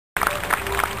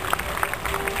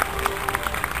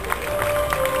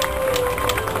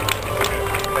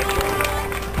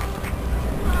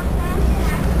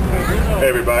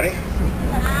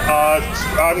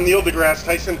I'm Neil deGrasse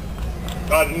Tyson.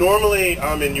 Normally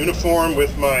I'm in uniform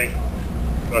with my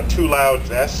too loud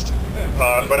vest,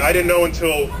 but I didn't know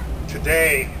until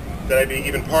today that I'd be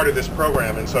even part of this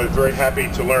program, and so I was very happy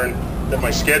to learn that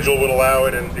my schedule would allow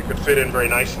it and it could fit in very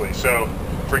nicely. So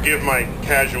forgive my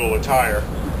casual attire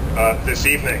this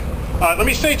evening. Let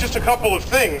me say just a couple of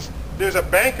things. There's a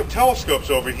bank of telescopes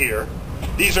over here.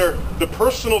 These are the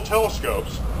personal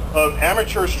telescopes of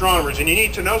amateur astronomers, and you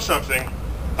need to know something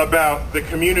about the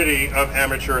community of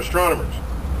amateur astronomers.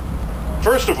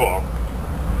 First of all,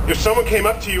 if someone came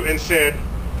up to you and said,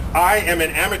 I am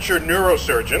an amateur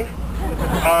neurosurgeon,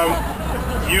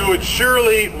 you would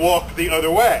surely walk the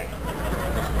other way.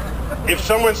 If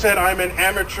someone said, I'm an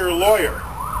amateur lawyer,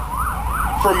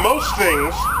 for most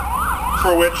things,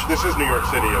 for which, this is New York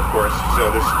City, of course, so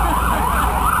this,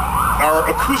 our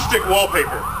acoustic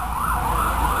wallpaper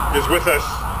is with us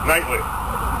nightly.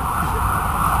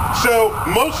 So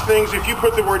most things, if you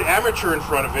put the word amateur in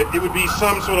front of it, it would be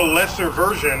some sort of lesser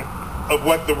version of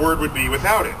what the word would be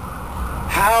without it.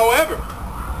 However,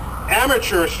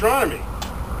 amateur astronomy,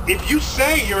 if you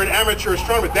say you're an amateur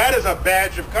astronomer, that is a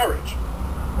badge of courage,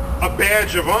 a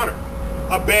badge of honor,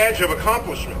 a badge of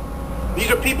accomplishment. These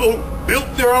are people who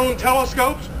built their own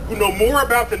telescopes, who know more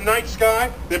about the night sky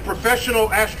than professional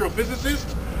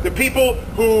astrophysicists, the people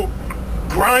who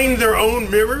grind their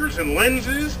own mirrors and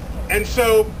lenses. And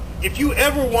so if you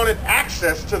ever wanted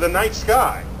access to the night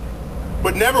sky,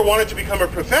 but never wanted to become a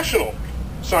professional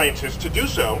scientist to do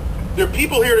so, there are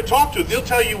people here to talk to. They'll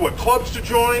tell you what clubs to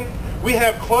join. We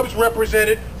have clubs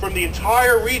represented from the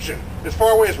entire region, as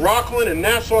far away as Rockland and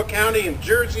Nassau County and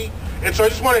Jersey. And so I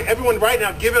just want everyone right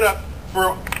now give it up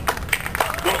for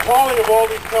the calling of all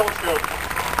these telescopes.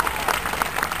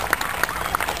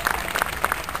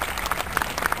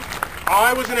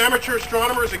 I was an amateur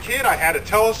astronomer as a kid. I had a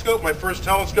telescope, my first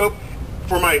telescope,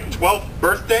 for my 12th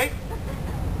birthday.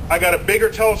 I got a bigger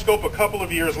telescope a couple of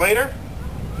years later.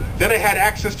 Then I had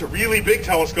access to really big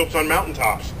telescopes on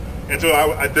mountaintops. And so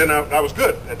I was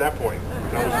good at that point.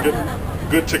 I was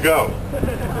good to go.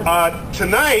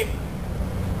 Tonight,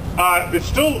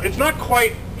 it's not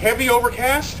quite heavy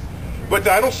overcast, but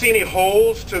I don't see any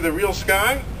holes to the real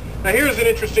sky. Now here's an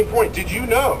interesting point. Did you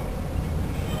know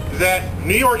that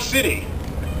New York City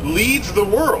leads the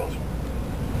world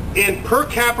in per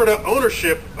capita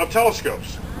ownership of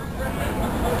telescopes?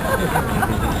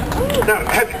 Now,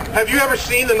 have you ever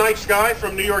seen the night sky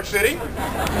from New York City?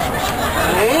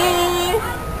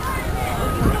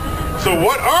 So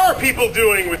what are people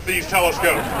doing with these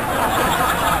telescopes?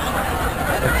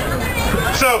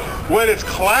 So when it's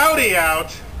cloudy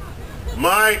out,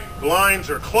 my blinds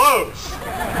are closed.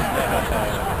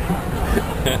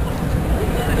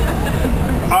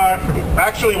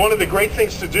 Actually, one of the great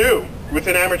things to do with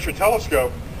an amateur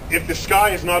telescope, if the sky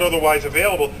is not otherwise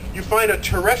available, you find a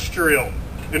terrestrial,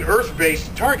 an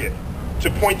Earth-based target to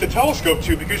point the telescope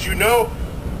to, because you know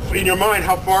in your mind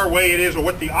how far away it is or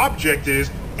what the object is,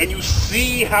 and you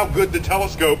see how good the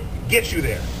telescope gets you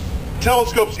there.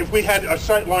 Telescopes, if we had a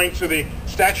sight line to the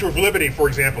Statue of Liberty, for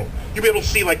example, you'd be able to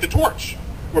see like the torch,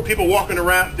 where people walking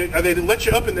around. They let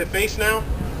you up in their face now?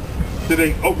 Did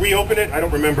they reopen it? I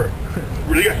don't remember.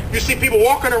 You see people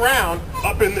walking around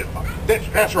up in the,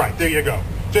 that's right, there you go.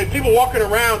 So people walking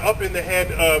around up in the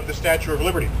head of the Statue of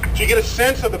Liberty. So you get a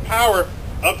sense of the power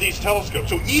of these telescopes.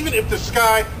 So even if the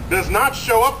sky does not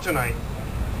show up tonight,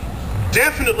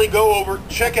 definitely go over,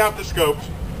 check out the scopes.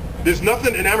 There's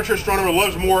nothing an amateur astronomer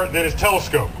loves more than his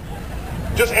telescope.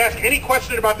 Just ask any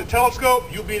question about the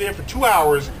telescope, you'll be there for 2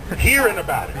 hours hearing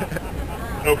about it.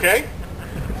 Okay?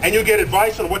 And you'll get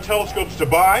advice on what telescopes to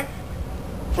buy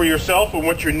for yourself and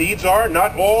what your needs are.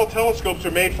 Not all telescopes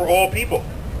are made for all people.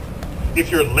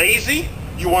 If you're lazy,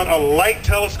 you want a light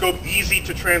telescope, easy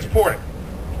to transport.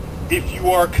 If you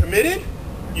are committed,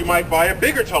 you might buy a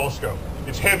bigger telescope.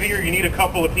 It's heavier, you need a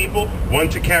couple of people, one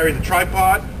to carry the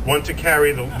tripod, one to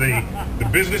carry the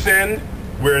business end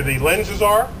where the lenses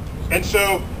are. And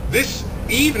so this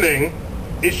evening,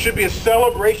 it should be a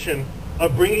celebration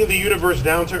of bringing the universe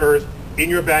down to Earth in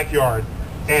your backyard.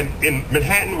 And in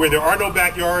Manhattan, where there are no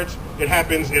backyards, it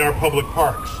happens in our public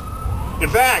parks. In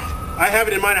fact, I have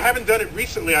it in mind. I haven't done it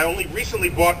recently. I only recently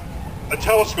bought a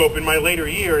telescope in my later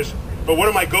years. But one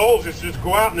of my goals is to just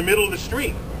go out in the middle of the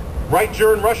street, right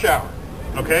during rush hour.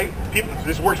 Okay?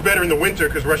 This works better in the winter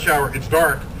because rush hour, it's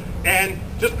dark. And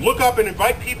just look up and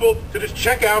invite people to just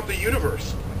check out the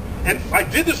universe. And I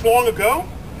did this long ago.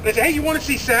 And I said, hey, you want to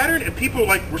see Saturn? And people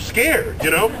were scared, you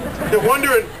know? They're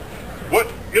wondering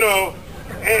what, you know.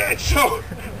 And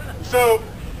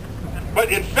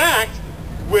but in fact,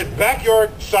 with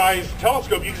backyard-sized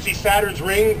telescope, you can see Saturn's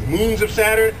ring, moons of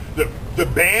Saturn, the the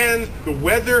bands, the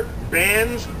weather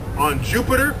bands on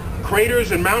Jupiter,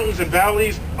 craters and mountains and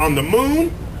valleys on the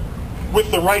moon. With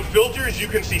the right filters, you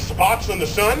can see spots on the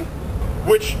sun,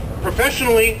 which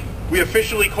professionally we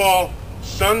officially call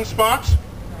sunspots,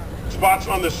 spots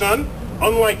on the sun.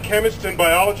 Unlike chemists and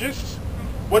biologists,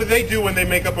 what do they do when they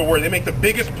make up a word? They make the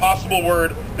biggest possible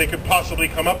word they could possibly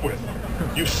come up with.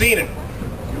 You've seen it.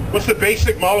 What's the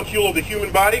basic molecule of the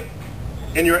human body?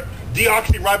 And your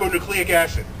deoxyribonucleic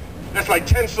acid. That's like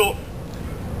 10 syllables.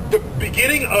 The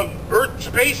beginning of Earth,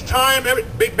 space, time,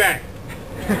 Big Bang.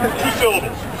 2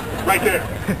 syllables, right there.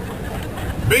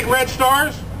 Big red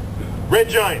stars, red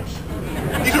giants.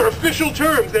 These are official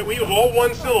terms that we use, all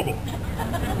 1 syllable.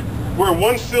 We're a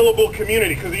 1-syllable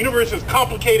community because the universe is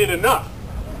complicated enough.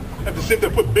 You have to sit there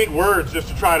and put big words just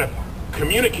to try to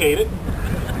communicate it.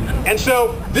 And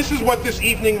so this is what this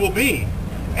evening will be.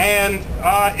 And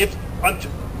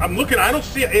I'm looking, I don't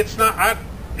see it, it's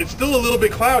still a little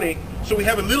bit cloudy, so we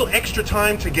have a little extra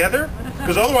time together,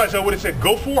 because otherwise I would have said,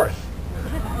 go forth.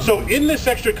 So in this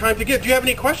extra time together, do you have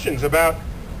any questions about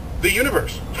the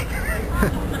universe?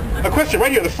 A question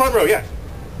right here, the front row, yes.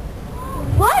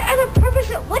 What are the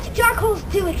purposes? What do dark holes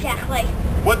do exactly?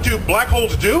 What do black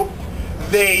holes do?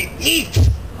 They eat.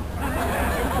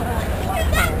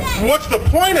 What's the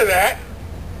point of that?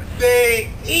 They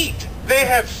eat. They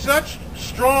have such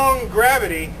strong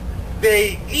gravity,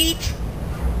 they eat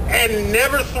and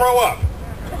never throw up.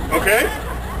 Okay?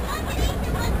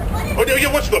 Oh,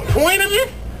 what's the point of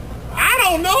it? I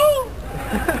don't know.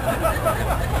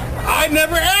 I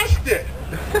never asked it.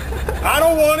 I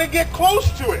don't want to get close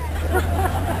to it.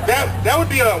 That would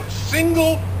be a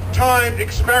single-time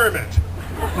experiment.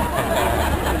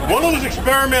 One of those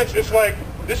experiments is like,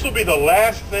 this will be the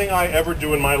last thing I ever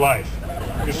do in my life,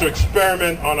 is to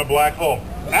experiment on a black hole.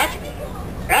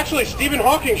 Actually, Stephen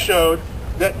Hawking showed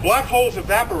that black holes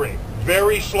evaporate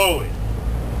very slowly,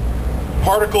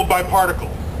 particle by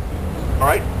particle. All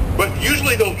right? But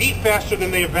usually they'll eat faster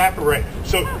than they evaporate.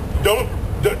 So don't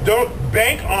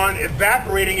bank on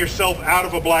evaporating yourself out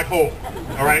of a black hole.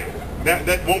 All right?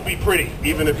 That won't be pretty,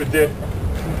 even if it did.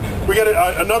 We got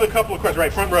another couple of questions.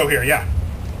 Right, front row here, yeah.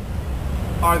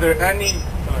 Are there any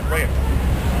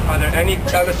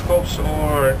telescopes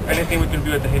or anything we can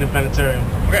do at the Hayden Planetarium?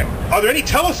 Okay. Are there any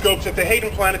telescopes at the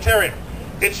Hayden Planetarium?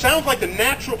 It sounds like the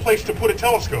natural place to put a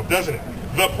telescope, doesn't it?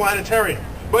 The planetarium.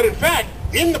 But in fact,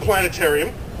 in the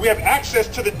planetarium, we have access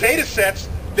to the data sets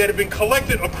that have been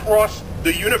collected across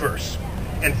the universe.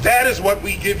 And that is what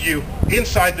we give you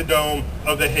inside the dome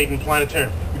of the Hayden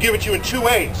Planetarium. We give it to you in 2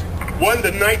 ways. One,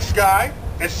 the night sky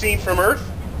as seen from Earth.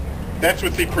 That's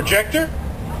with the projector.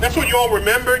 That's what you all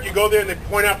remembered. You go there and they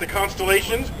point out the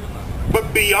constellations.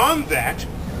 But beyond that,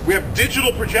 we have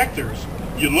digital projectors.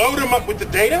 You load them up with the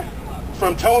data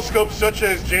from telescopes such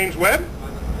as James Webb.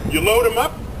 You load them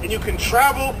up and you can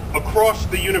travel across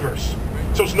the universe.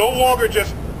 So it's no longer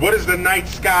just, what does the night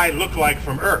sky look like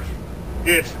from Earth?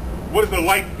 It's, what does the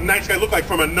night sky look like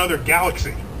from another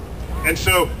galaxy? And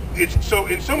so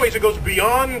in some ways it goes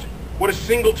beyond what a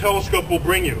single telescope will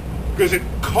bring you, because it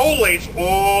collates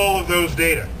all of those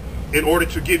data in order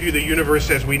to give you the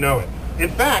universe as we know it. In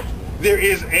fact, there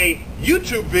is a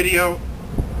YouTube video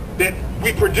that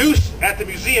we produce at the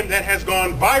museum that has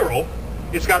gone viral.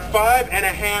 It's got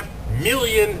 5.5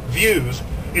 million views.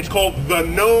 It's called The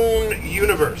Known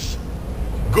Universe.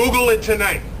 Google it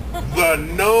tonight. The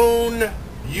Known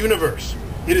Universe.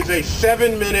 It is a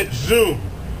 7-minute zoom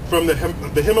from the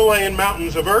Himalayan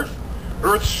mountains of Earth.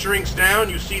 Earth shrinks down.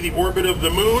 You see the orbit of the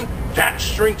moon. That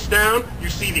shrinks down. You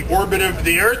see the orbit of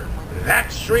the Earth.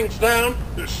 That shrinks down.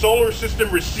 The solar system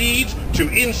recedes to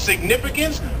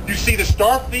insignificance. You see the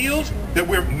star fields that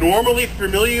we're normally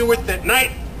familiar with at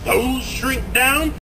night. Those shrink down.